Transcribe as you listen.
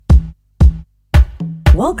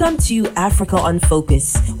Welcome to Africa on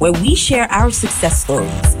Focus, where we share our success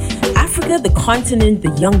stories. Africa, the continent,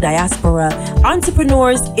 the young diaspora,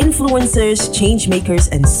 entrepreneurs, influencers, change makers,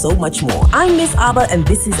 and so much more. I'm MS.ABA, and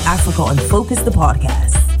this is Africa on Focus, the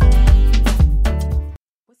podcast.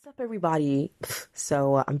 What's up, everybody?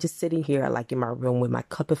 So I'm just sitting here in my room with my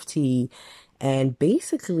cup of tea, and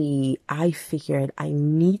basically I figured I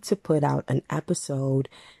need to put out an episode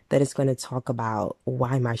that is going to talk about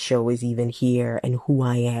why my show is even here and who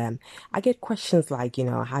I am. I get questions like,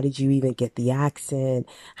 how did you even get the accent?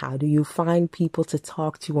 How do you find people to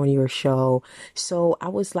talk to on your show? So I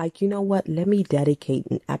was like, you know what? Let me dedicate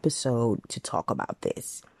an episode to talk about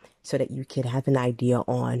this so that you can have an idea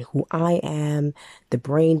on who I am, the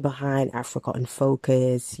brain behind Africa on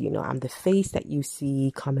Focus. I'm the face that you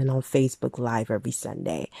see coming on Facebook Live every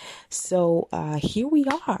Sunday. So here we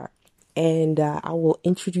are. And I will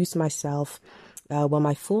introduce myself.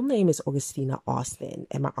 My full name is Augustina Austin,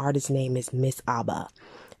 and my artist name is MS.ABA.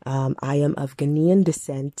 I am of Ghanaian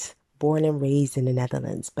descent, born and raised in the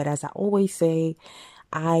Netherlands. But as I always say,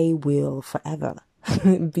 I will forever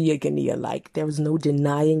be a Ghanaian. There's no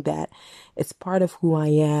denying that. It's part of who I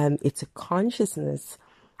am. It's a consciousness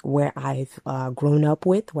where I've grown up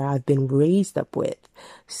with, where I've been raised up with.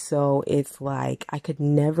 So it's like I could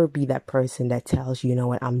never be that person that tells you know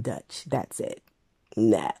what, I'm Dutch. That's it.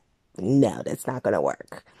 No, that's not going to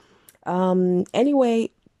work. Anyway,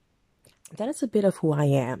 that is a bit of who I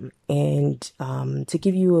am. And to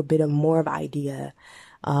give you a bit of more of an idea,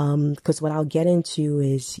 because what I'll get into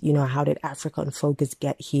is, how did Africa on Focus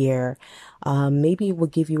get here? Maybe it will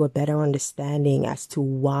give you a better understanding as to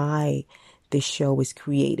why this show was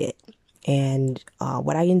created and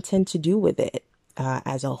what I intend to do with it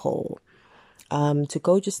as a whole. To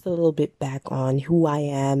go just a little bit back on who I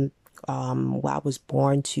am, I was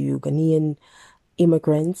born to Ghanaian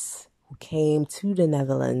immigrants who came to the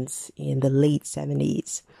Netherlands in the late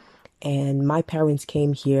 70s. And my parents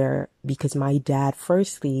came here because my dad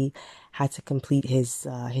firstly had to complete his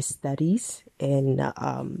studies in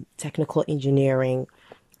technical engineering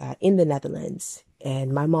in the Netherlands.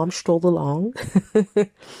 And my mom strolled along.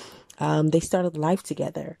 They started life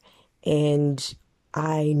together. And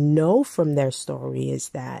I know from their story is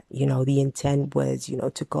that, the intent was,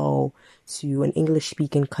 to go to an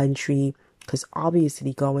English-speaking country, because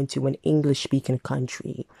obviously going to an English-speaking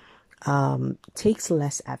country takes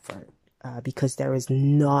less effort because there is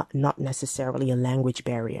not necessarily a language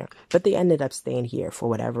barrier. But they ended up staying here for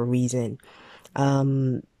whatever reason.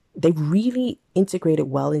 They really integrated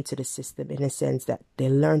well into the system in a sense that they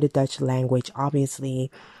learned the Dutch language.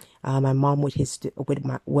 Obviously, my mom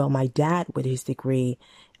my dad with his degree,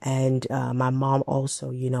 and my mom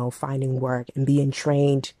also, finding work and being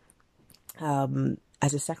trained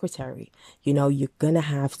as a secretary. You're gonna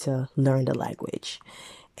have to learn the language,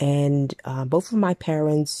 and both of my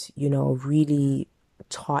parents, really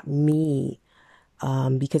taught me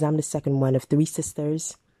because I'm the second one of three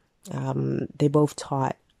sisters. They both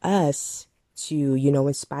taught us to,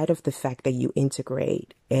 in spite of the fact that you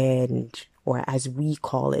integrate or as we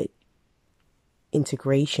call it,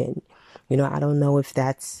 integration. I don't know if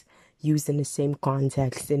that's used in the same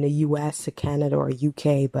context in the US or Canada or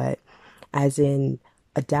UK, but as in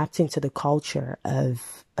adapting to the culture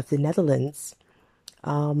of the Netherlands,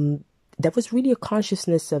 there was really a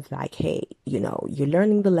consciousness of hey, you're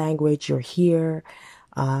learning the language, you're here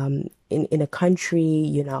in a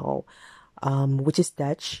country, which is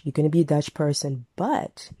Dutch. You're going to be a Dutch person,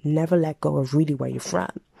 but never let go of really where you're from.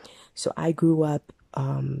 So I grew up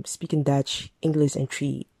speaking Dutch, English, and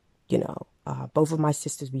Tree. Both of my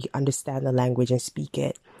sisters, we understand the language and speak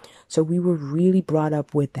it. So we were really brought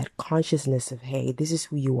up with that consciousness of, hey, this is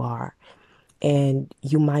who you are. And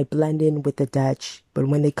you might blend in with the Dutch, but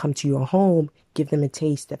when they come to your home, give them a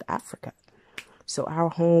taste of Africa. So our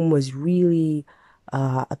home was really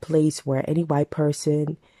a place where any white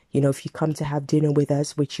person, if you come to have dinner with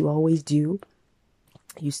us, which you always do,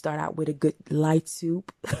 you start out with a good light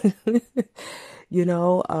soup, then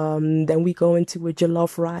we go into a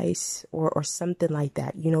jollof rice or something like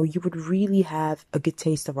that. You would really have a good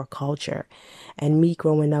taste of our culture. And me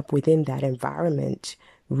growing up within that environment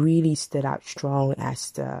really stood out strong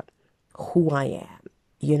as to who I am.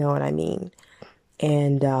 You know what I mean?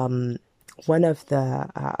 And one of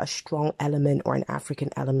a strong element or an African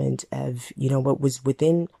element of, what was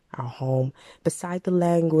within our home, beside the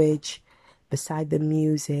language, beside the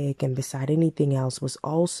music, and beside anything else, was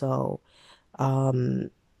also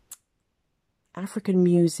African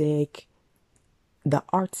music, the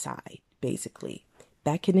art side, basically.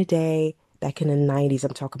 Back in the day, back in the 90s,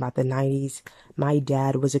 I'm talking about the 90s, my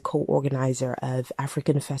dad was a co-organizer of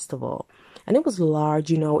African Festival. And it was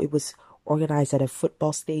large, it was organized at a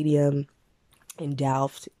football stadium in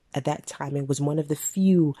Delft. At that time, it was one of the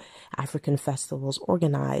few African festivals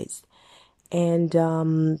organized. And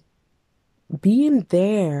being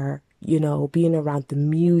there, being around the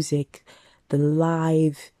music, the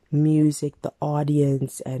live music, the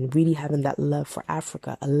audience, and really having that love for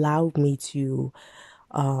Africa allowed me to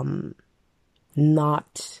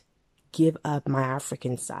not give up my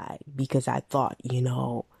African side because I thought,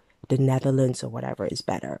 the Netherlands or whatever is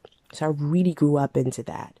better. So I really grew up into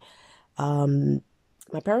that.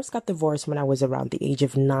 My parents got divorced when I was around the age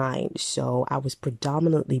of 9, so I was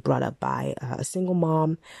predominantly brought up by a single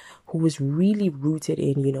mom who was really rooted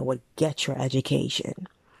in, get your education.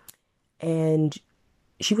 And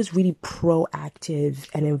she was really proactive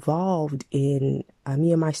and involved in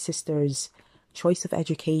me and my sister's choice of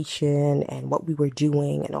education and what we were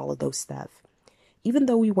doing and all of those stuff. Even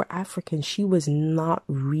though we were African, she was not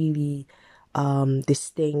really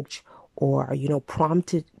distinct or,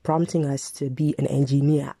 prompting us to be an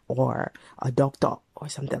engineer or a doctor or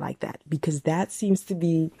something like that, because that seems to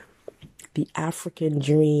be the African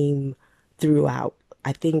dream throughout.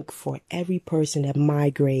 I think for every person that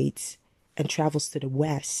migrates and travels to the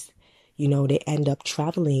West, they end up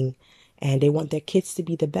traveling and they want their kids to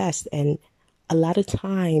be the best. And a lot of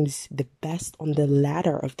times the best on the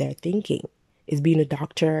ladder of their thinking is being a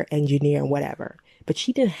doctor, engineer, and whatever. But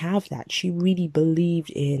she didn't have that. She really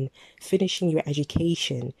believed in finishing your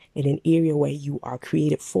education in an area where you are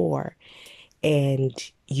created for and,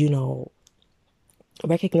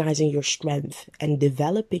 recognizing your strength and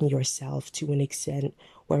developing yourself to an extent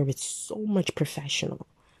where it's so much professional,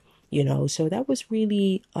 So that was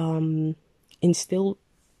really instilled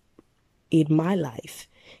in my life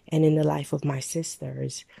and in the life of my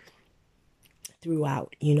sisters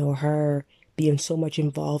throughout, her being so much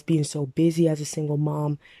involved, being so busy as a single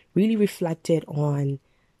mom, really reflected on,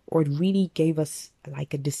 or it really gave us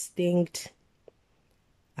like a distinct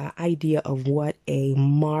idea of what a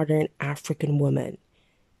modern African woman,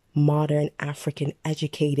 modern African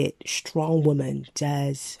educated, strong woman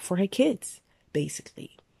does for her kids,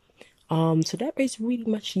 basically. So that is really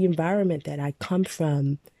much the environment that I come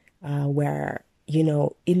from, where, in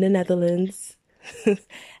the Netherlands,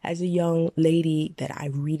 as a young lady that I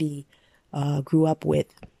really grew up with.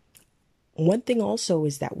 One thing also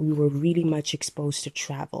is that we were really much exposed to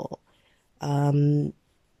travel. Because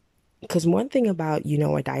one thing about, a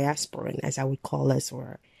diasporan, as I would call us,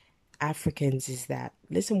 or Africans, is that,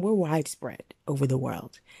 listen, we're widespread over the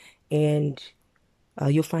world. And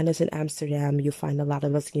you'll find us in Amsterdam. You'll find a lot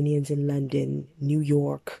of us Ghanaians in London, New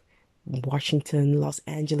York, Washington, Los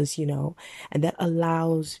Angeles, and that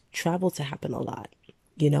allows travel to happen a lot.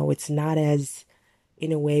 It's not as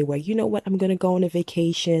in a way where, I'm going to go on a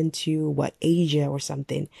vacation to Asia or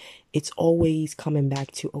something. It's always coming back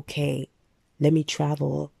to, okay, let me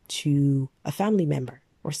travel to a family member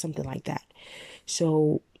or something like that.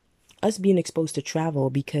 So us being exposed to travel,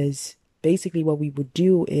 because basically what we would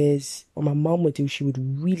do is, or my mom would do, she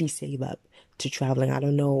would really save up to traveling. I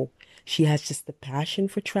don't know. She has just the passion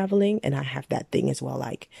for traveling, and I have that thing as well.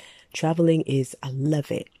 Like, traveling I love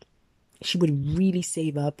it. She would really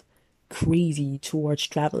save up crazy towards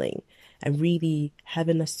traveling and really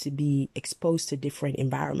having us to be exposed to different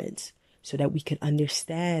environments so that we can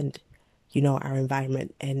understand, our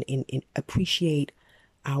environment and appreciate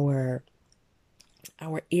our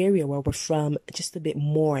area where we're from just a bit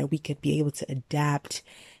more, and we could be able to adapt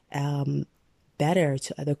better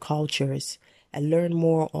to other cultures and learn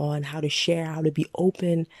more on how to share, how to be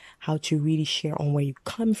open, how to really share on where you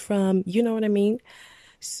come from. You know what I mean?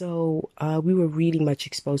 So we were really much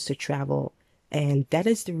exposed to travel, and that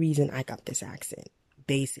is the reason I got this accent,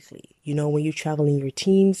 basically. When you travel in your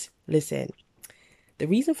teens, listen, the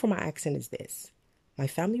reason for my accent is this. My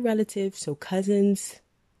family relatives, so cousins,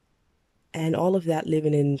 and all of that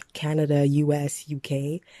living in Canada, US,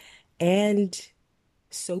 UK, and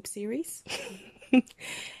soap series,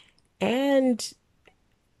 and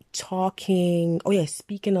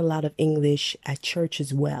speaking a lot of English at church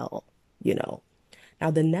as well, Now,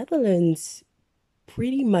 the Netherlands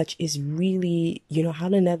pretty much is really,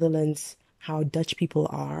 how Dutch people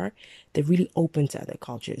are, they're really open to other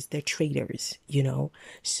cultures. They're traders,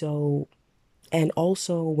 So, and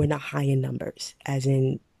also we're not high in numbers, as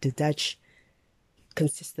in the Dutch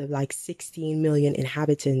consist of like 16 million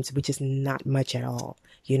inhabitants, which is not much at all.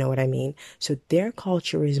 You know what I mean? So their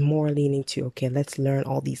culture is more leaning to, okay, let's learn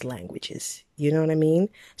all these languages. You know what I mean?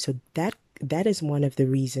 So that is one of the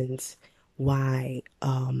reasons why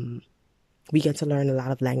We get to learn a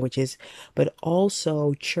lot of languages, but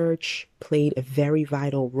also church played a very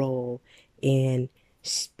vital role in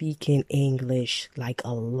speaking English like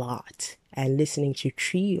a lot and listening to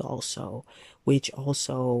Tree also, which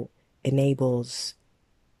also enables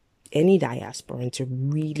any diasporan to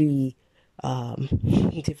really um,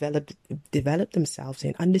 develop develop themselves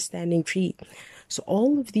in understanding Tree. So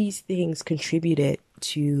all of these things contributed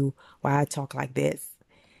to why I talk like this.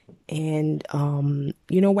 And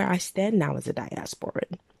where I stand now as a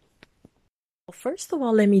diasporan. Well, first of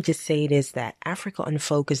all, let me just say this that Africa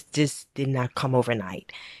Unfocused just did not come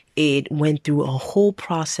overnight. It went through a whole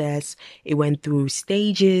process. It went through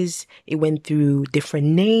stages. It went through different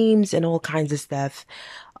names and all kinds of stuff.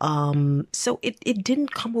 So it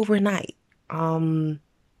didn't come overnight.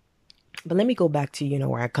 But let me go back to,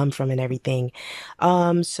 where I come from and everything.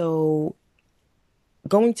 So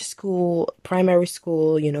going to school, primary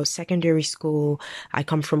school, secondary school, I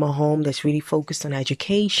come from a home that's really focused on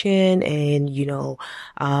education and,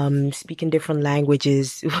 speaking different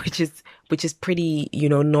languages, which is pretty,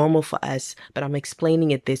 normal for us. But I'm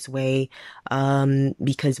explaining it this way,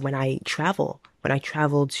 because when I travel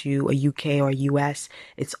to a UK or US,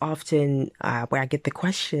 it's often where I get the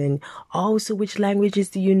question, oh, so which languages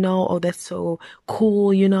do you know? Oh, that's so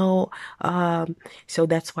cool. So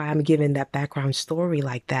that's why I'm giving that background story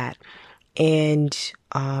like that. And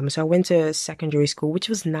so I went to secondary school, which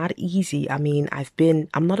was not easy. I mean,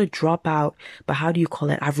 I'm not a dropout, but how do you call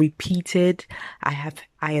it? I've repeated. I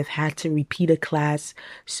have had to repeat a class.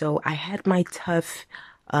 So I had my tough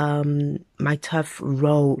road,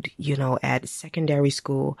 at secondary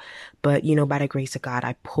school. But, by the grace of God,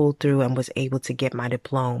 I pulled through and was able to get my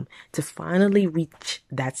diploma to finally reach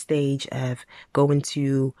that stage of going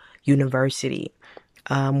to university.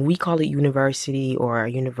 We call it university or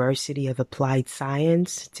University of Applied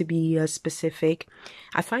Science to be specific.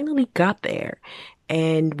 I finally got there.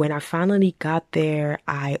 And when I finally got there,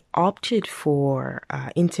 I opted for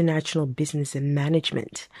international business and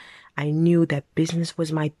management. I knew that business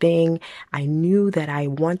was my thing. I knew that I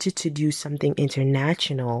wanted to do something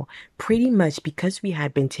international pretty much because we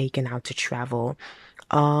had been taken out to travel.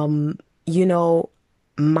 Um, you know,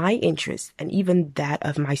 my interest and even that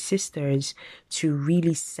of my sisters to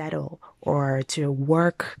really settle or to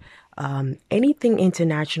work anything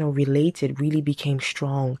international related really became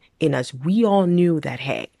strong in us. We all knew that,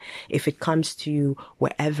 hey, if it comes to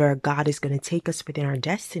wherever God is going to take us within our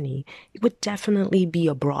destiny, it would definitely be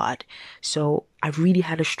abroad. So I really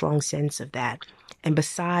had a strong sense of that. And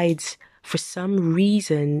besides, for some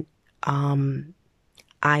reason,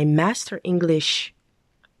 I master English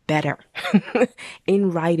better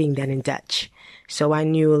in writing than in Dutch. So I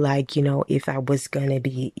knew, like, if I was gonna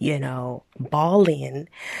be, balling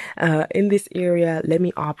in this area, let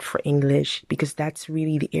me opt for English because that's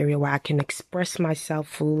really the area where I can express myself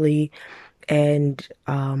fully and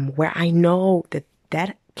where I know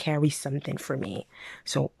that carries something for me.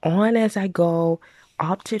 So on as I go,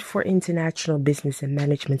 opted for international business and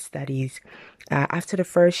management studies. After the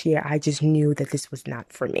first year, I just knew that this was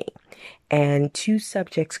not for me. And two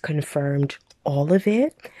subjects confirmed all of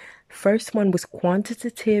it. First one was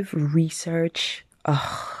quantitative research.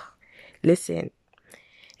 Ugh, listen,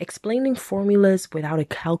 explaining formulas without a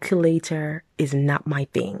calculator is not my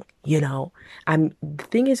thing, the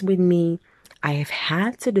thing is with me, I have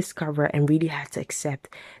had to discover and really had to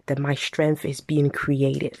accept that my strength is being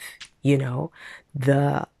creative,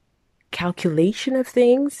 the calculation of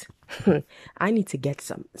things. I need to get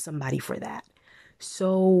somebody for that.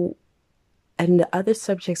 So, and the other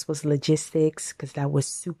subjects was logistics because that was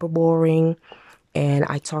super boring. And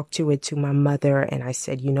I talked to my mother and I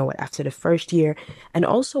said, you know what, after the first year and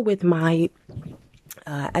also with my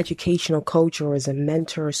educational coach or as a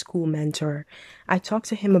mentor, school mentor, I talked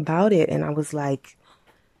to him about it and I was like,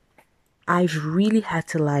 I've really had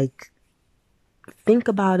to think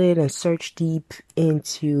about it and search deep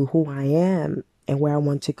into who I am and where I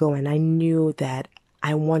want to go. And I knew that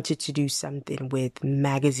I wanted to do something with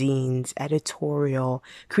magazines, editorial,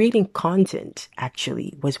 creating content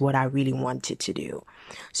actually was what I really wanted to do.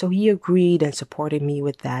 So he agreed and supported me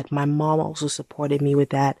with that. My mom also supported me with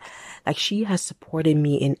that. Like she has supported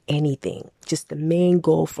me in anything. Just the main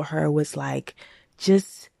goal for her was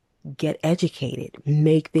just get educated,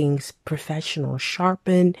 make things professional,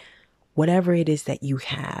 sharpen whatever it is that you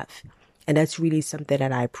have. And that's really something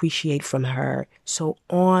that I appreciate from her. So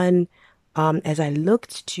as I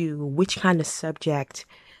looked to which kind of subject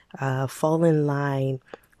fall in line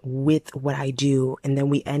with what I do, and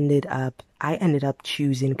then I ended up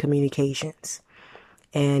choosing communications.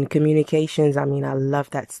 And communications, I mean, I love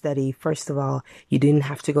that study. First of all, you didn't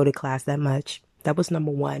have to go to class that much. That was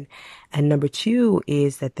number one. And number two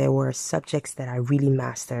is that there were subjects that I really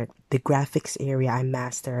mastered. The graphics area I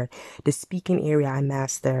mastered, the speaking area I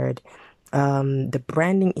mastered, the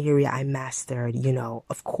branding area I mastered.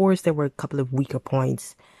 Of course, there were a couple of weaker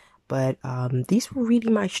points, but these were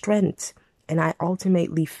really my strengths. And I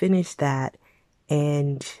ultimately finished that,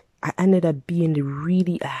 and I ended up being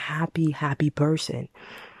really a happy, happy person.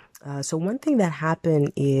 So one thing that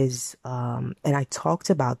happened is, and I talked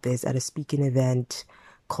about this at a speaking event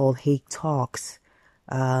called Hague Talks,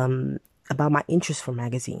 about my interest for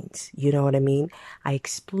magazines. You know what I mean? I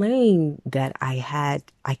explained that I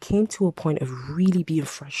came to a point of really being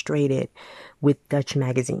frustrated with Dutch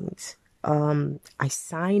magazines. I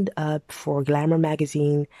signed up for Glamour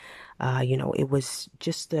magazine. It was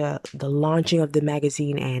just the launching of the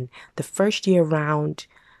magazine, and the first year round,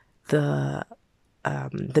 the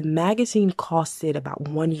magazine costed about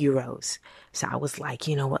 €1. So I was like,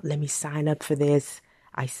 you know what, let me sign up for this.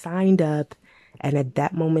 I signed up, and at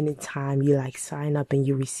that moment in time, you like sign up and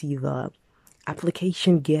you receive a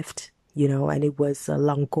application gift, and it was a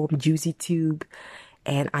Lancome Juicy Tube.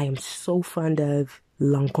 And I am so fond of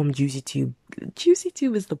Lancome Juicy Tube. Juicy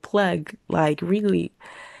Tube is the plug, like really.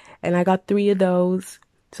 And I got 3 of those.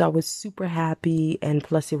 So I was super happy. And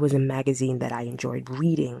plus it was a magazine that I enjoyed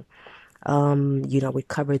reading. We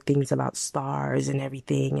covered things about stars and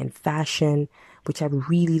everything and fashion, which I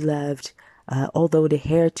really loved. Although the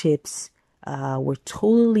hair tips were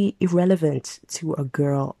totally irrelevant to a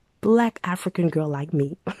black African girl like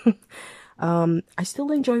me. I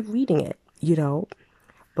still enjoyed reading it.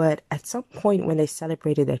 But at some point when they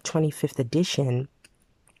celebrated their 25th edition,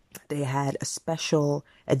 they had a special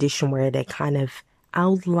edition where they kind of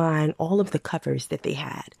outlined all of the covers that they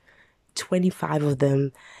had. 25 of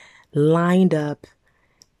them lined up,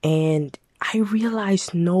 and I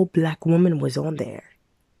realized no black woman was on there.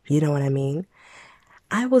 You know what I mean?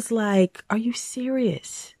 I was like, are you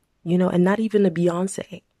serious? And not even a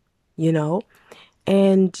Beyonce,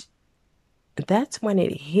 And that's when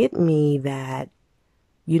it hit me that,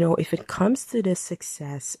 if it comes to the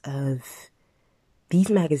success of these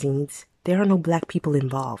magazines, there are no black people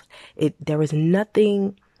involved. There is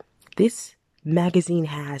nothing this magazine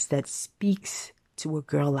has that speaks to a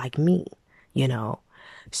girl like me,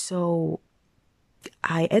 So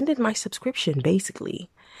I ended my subscription basically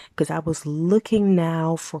because I was looking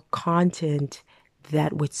now for content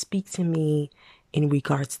that would speak to me in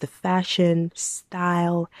regards to fashion,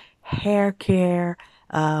 style, hair care,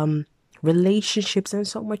 relationships, and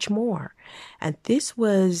so much more. And this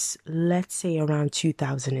was, let's say, around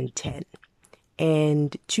 2010.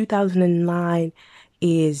 And 2009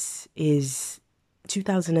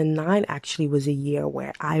 actually was a year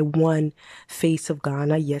where I won Face of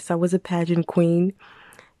Ghana. Yes, I was a pageant queen.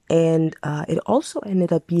 And it also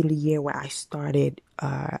ended up being the year where I started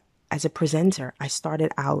as a presenter. I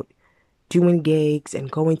started out doing gigs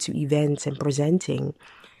and going to events and presenting.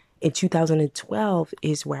 In 2012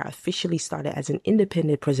 is where I officially started as an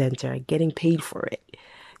independent presenter, getting paid for it,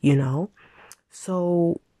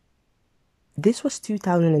 So this was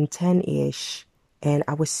 2010-ish, and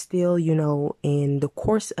I was still, in the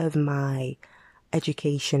course of my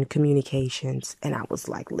education, communications, and I was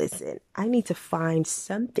like, listen, I need to find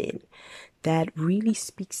something that really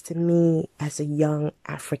speaks to me as a young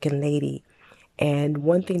African lady. And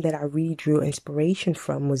one thing that I really drew inspiration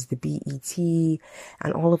from was the BET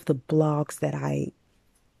and all of the blogs that I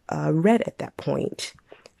read at that point.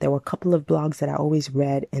 There were a couple of blogs that I always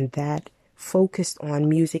read, and that focused on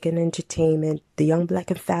music and entertainment, The Young Black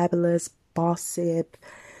and Fabulous, Gossip,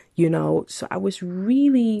 So I was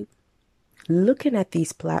really looking at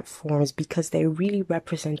these platforms because they really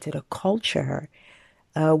represented a culture,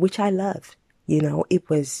 which I loved. It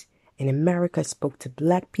was in America, spoke to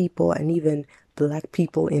black people and even black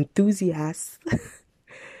people enthusiasts.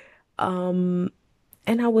 And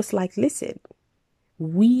I was like, listen,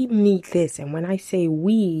 we need this. And when I say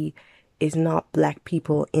we, is not black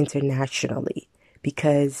people internationally,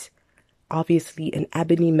 because obviously an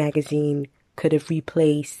Ebony magazine could have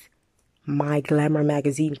replaced my Glamour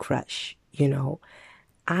magazine crush.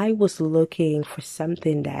 I was looking for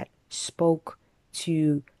something that spoke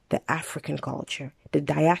to the African culture, the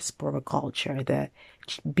diaspora culture, the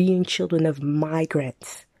being children of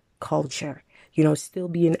migrants culture, still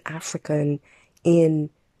being African in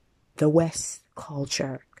the West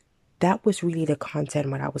culture. That was really the content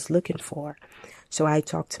what I was looking for. So I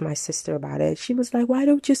talked to my sister about it. She was like, why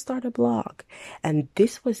don't you start a blog? And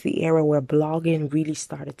this was the era where blogging really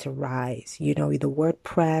started to rise, the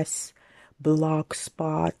WordPress,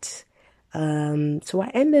 Blogspot. So I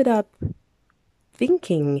ended up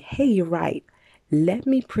thinking, hey, you're right. let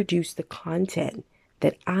me produce the content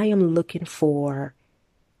that I am looking for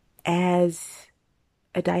as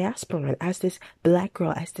a diasporan, as this Black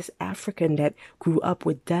girl, as this African that grew up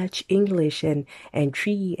with Dutch, English, and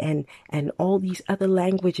Tree, and all these other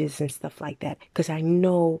languages and stuff like that. Because I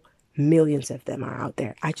know millions of them are out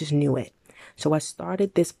there. I just knew it. So I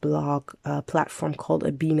started this blog platform called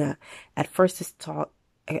Abina. At first, the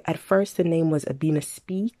name was Abina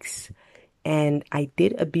Speaks, and I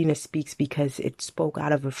did Abina Speaks because it spoke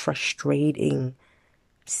out of a frustrating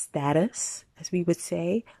status, as we would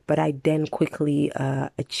say, but I then quickly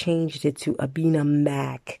changed it to Abina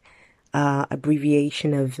Mag,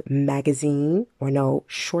 abbreviation of magazine, or no,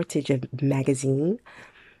 shortage of magazine.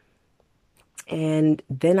 And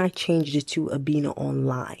then I changed it to Abina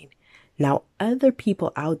Online. Now, other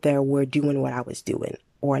people out there were doing what I was doing,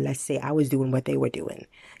 or let's say I was doing what they were doing.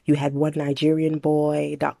 You had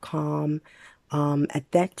onenigerianboy.com.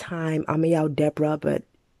 At that time, Amiao Deborah, but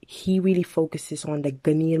he really focuses on the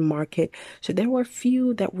Ghanaian market. So there were a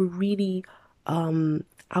few that were really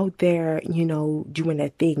out there, doing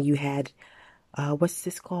that thing. You had, what's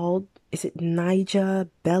this called? Is it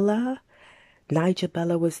NigerBella?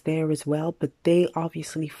 NigerBella was there as well, but they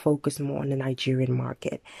obviously focus more on the Nigerian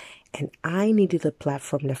market. And I needed a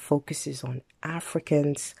platform that focuses on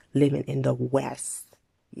Africans living in the West,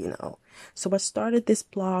 So I started this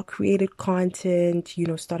blog, created content,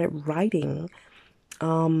 started writing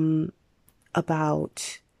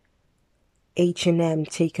about H&M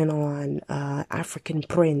taking on African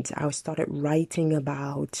print. I started writing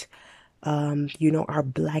about our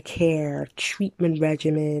black hair treatment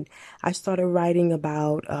regimen. I started writing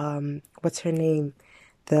about what's her name,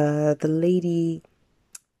 the lady.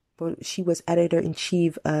 Well, she was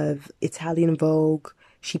editor-in-chief of Italian Vogue.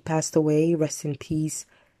 She passed away, rest in peace.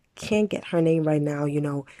 Can't get her name right now.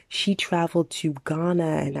 She traveled to Ghana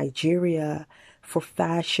and Nigeria for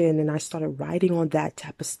fashion, and I started writing on that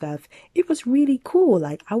type of stuff. It was really cool.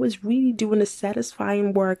 Like, I was really doing the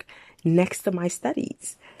satisfying work next to my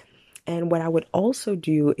studies. And what I would also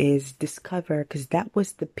do is discover, because that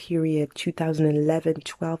was the period 2011,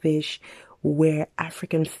 12-ish, where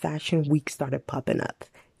African Fashion Week started popping up.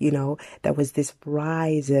 That was this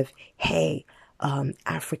rise of, hey,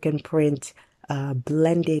 African print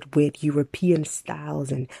blended with European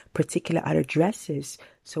styles and particular other dresses.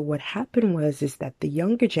 So what happened is that the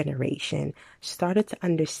younger generation started to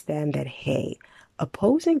understand that, hey,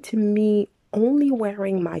 opposing to me only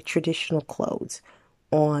wearing my traditional clothes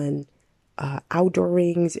on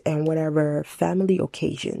outdoorings and whatever family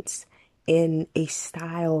occasions in a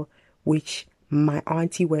style which my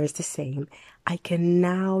auntie wears the same, I can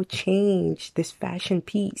now change this fashion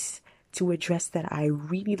piece to a dress that I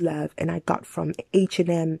really love and I got from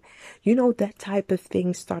H&M. That type of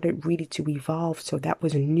thing started really to evolve. So that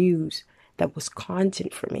was news, that was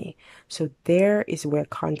content for me. So there is where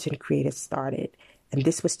content creators started. And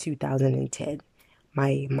this was 2010.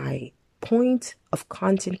 My point of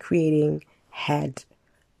content creating had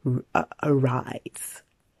arrived.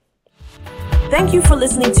 Thank you for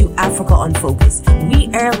listening to Africa Unfocused. We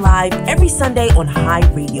air live every Sunday on High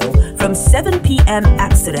Radio from 7 p.m.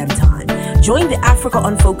 Amsterdam time. Join the Africa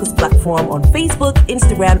Unfocused platform on Facebook,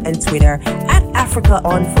 Instagram, and Twitter at Africa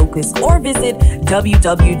Unfocused, or visit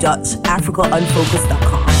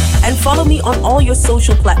www.africaunfocused.com. And follow me on all your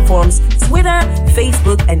social platforms, Twitter,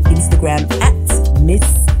 Facebook, and Instagram at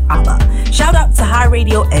MS.ABA. Shout out to High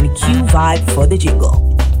Radio and Q Vibe for the jingle.